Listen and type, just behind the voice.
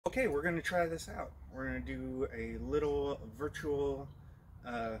Okay, we're going to try this out. We're going to do a little virtual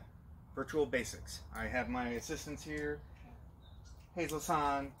basics. I have my assistants here,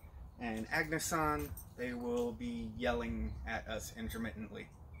 Hazel-san and Agnes-san. They will be yelling at us intermittently.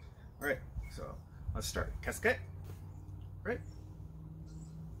 All right, so let's start. Casquette, right?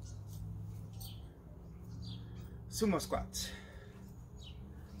 Sumo squats.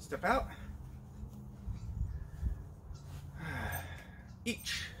 Step out.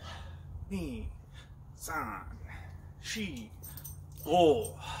 Each, ni, san, shi,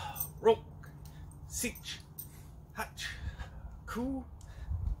 go, rok, sich, hach, ku,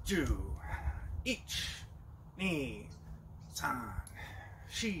 ju. Each, ni, san,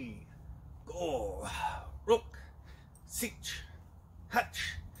 shi, go, rok, sich,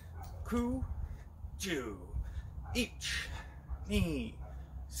 hach, ku, ju. Each, ni,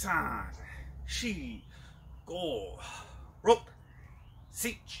 san, shi, go, rok,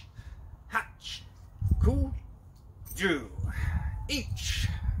 sich, hach, ku, ju. Each,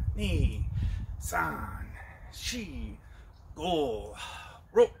 ni, san, shi, go,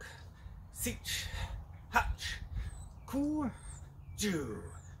 rok, sich, hach, ku, ju.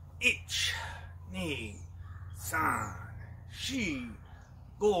 Each, ni, san, shi,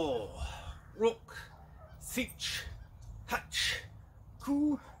 go, rok, sich, hach,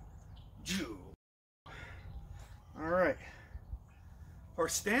 ku, ju. All right.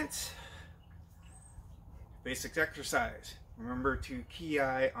 Horse stance, basic exercise. Remember to key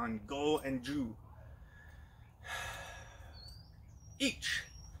on go and ju. Each,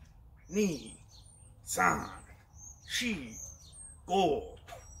 ni, san, shi, go,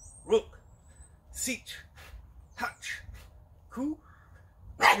 rok, sich, hach, ku,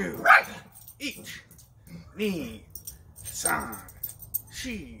 ju. Each, ni, san,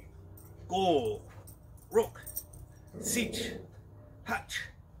 shi, go, rok, sich, hach,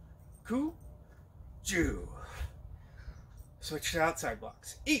 ku, ju. Switch to outside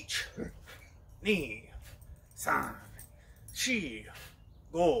blocks. Each, ni, san, shi,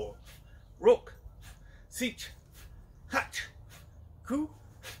 go, rok, sich, hach, ku,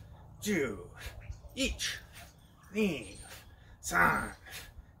 ju. Each, ni, san,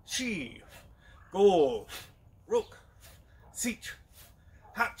 shi, go, rok, sich,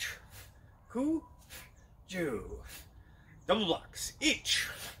 hach, ku, ju. Double blocks. Each,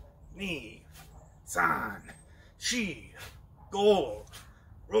 ni, san, shi, go,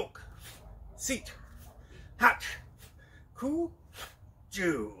 rok, sich, hach, ku,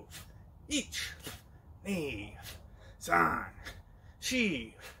 ju. Each, ni, san,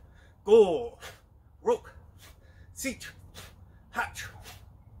 shi, go, rok, sich, hach,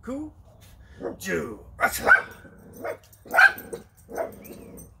 ku, ju.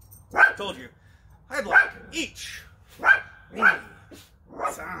 Told you. High block. Each, ni,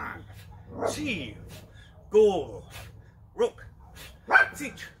 san, shi, go, rok,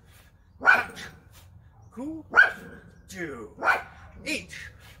 sich, hach, ku, ju.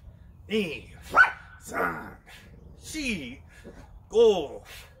 Each, ni, san, shi, go,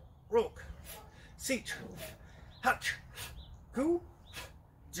 rok, sich, hach, ku,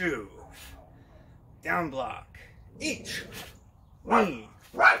 ju. Down block. Each, ni,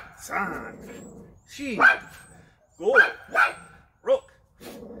 san, shi, go, rok,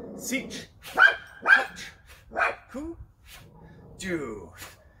 sich, hach, ku, ju.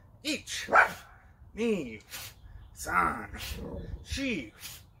 Each, ni, san, shi,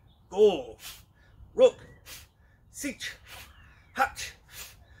 go, rok, sich, hach,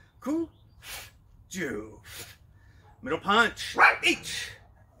 ku, ju. Middle punch. Each,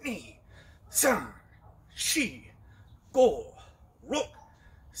 ni, san, shi, go, rok,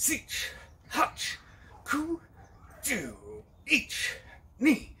 sich, hach, ku, ju. Each,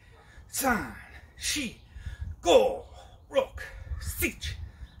 ni, san, shi, go, rok, sich,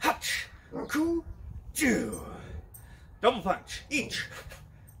 hach, ku, ju. Double punch. Each,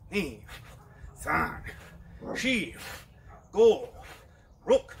 ni, san, shi, go,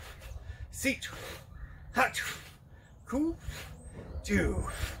 rok, sich, hach, ku, ju.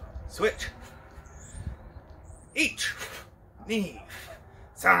 Switch. Each, ni,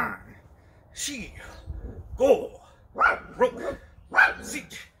 san, shi, go, rok,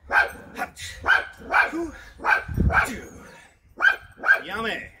 sich, hach, ku, ju.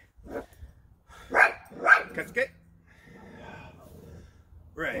 Yame. Casquette.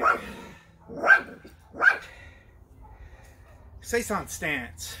 Right. Seisan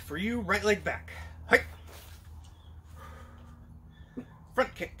stance. For you, right leg back. Hike.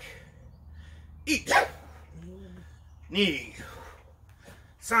 Front kick. Each, ni,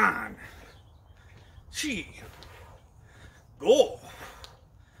 san, shi, go,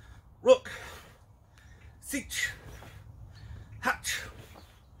 Sich. Hach.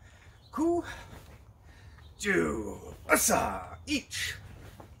 Ku. Ju. Asa. Ich.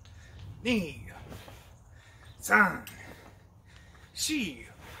 Ni. San. Shi.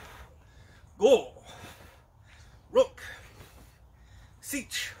 Go. Rook.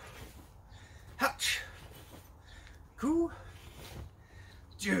 Sich. Hach. Ku.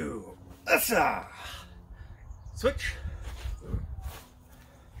 Ju. Asa. Switch.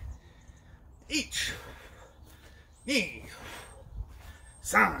 Ich. Ni.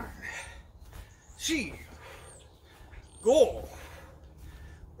 San. Shi. Go.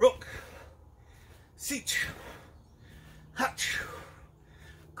 Rook. Sich. Hach.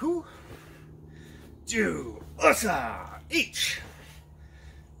 Ku. Ju. Asa. Ich.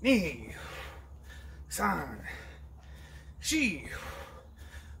 Ni. San. Shi.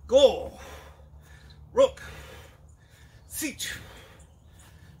 Go. Rook. Sich.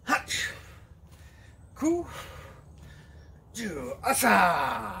 Hach. Ku. Ju.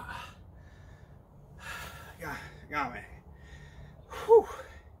 Asa. Got me. Whew.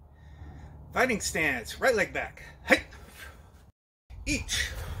 Fighting stance. Right leg back. Hey. Ich.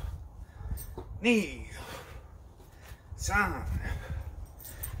 Ni. San.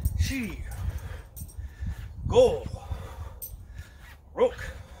 Shi. Go. Rook.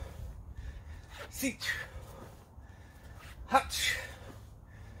 Sich. Hach.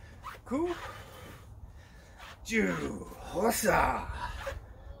 Ku. Ju. Asa.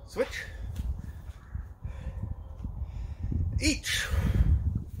 Switch. Ich.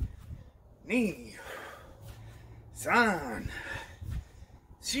 Ni. San.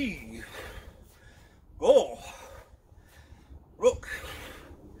 Shi. Go. Rook.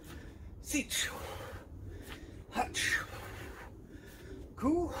 Sich. Hach.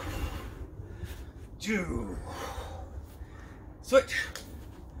 Ku. Ju. Switch.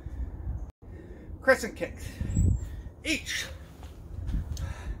 Crescent kick. Ich.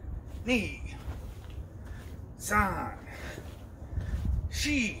 Ni. San.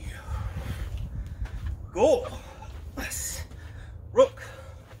 Shi. Go. Rook.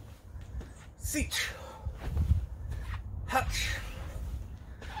 Sich. Hach.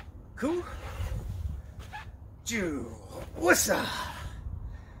 Ku. Ju. Wissa.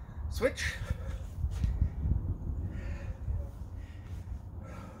 Switch.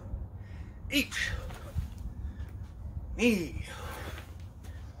 Ich. Ni.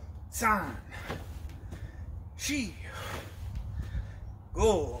 San. Shi.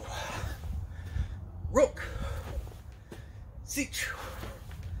 Go. Rook. Sich.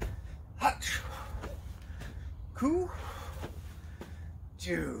 Hach. Ku.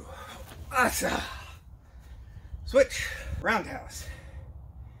 Ju. Asa. Switch. Roundhouse.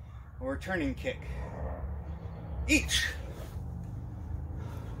 Or turning kick. Ich.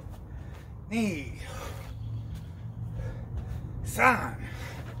 Ni. San.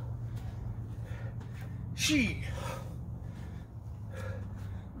 Shi.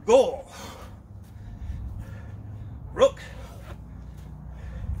 Go. Rook.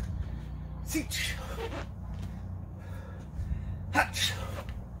 Sich. Hach.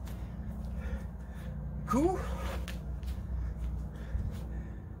 Ku.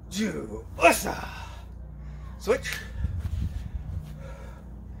 Ju. Asa. Switch.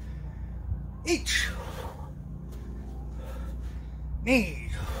 Ich. Ni.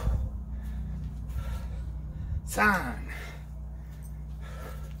 San.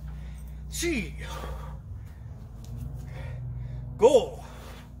 Shi. Go.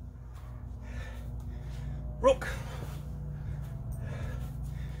 Rook.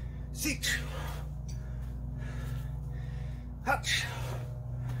 Sich. Hach.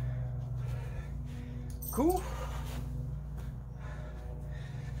 Ku.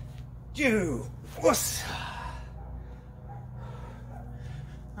 Ju. Wuss.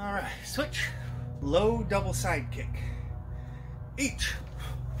 All right, switch. Low double side kick. Ich.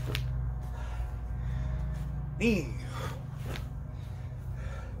 Ni.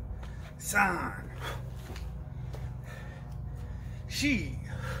 San. Shi.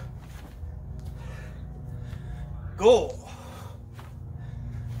 Go.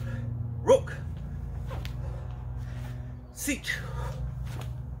 Rook. Sich.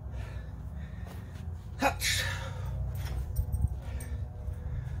 Hach.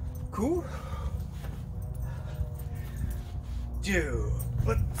 Ku. Ju.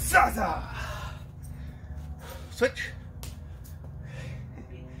 Zaza. Switch.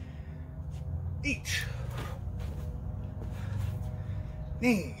 Ich.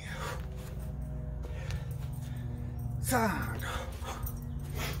 Ni. San.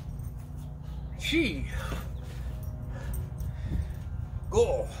 Shi.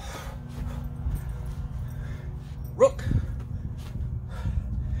 Go. Rook.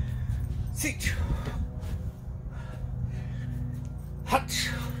 Sit. Hutch.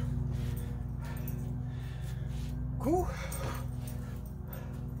 Ku.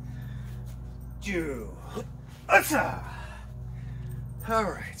 Ju. Asa.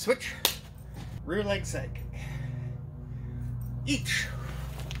 Alright, switch. Rear leg side kick. Each.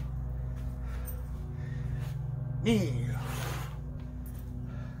 Knee.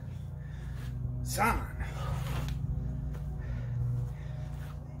 San.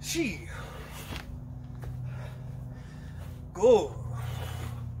 She. Go.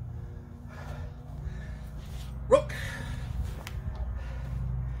 Rook.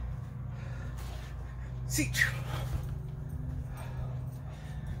 Seat.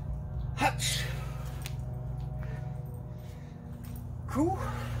 Hutch. Ku.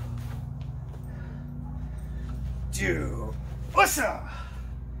 Ju. Usa.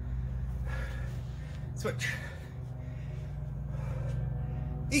 Switch.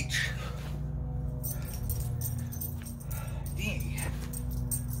 Each. D.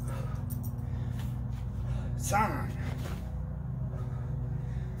 San.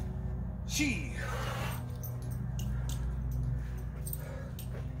 She.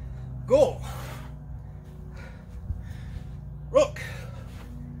 Go. Rook.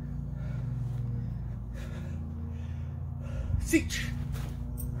 Seach.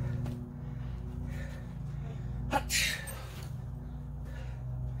 Hutch.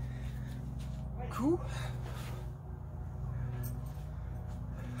 Ku.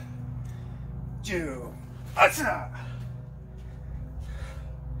 Ju. Asa.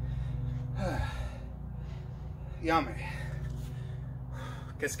 Yame.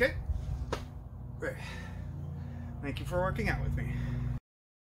 Kesuke. Great. Thank you for working out with me.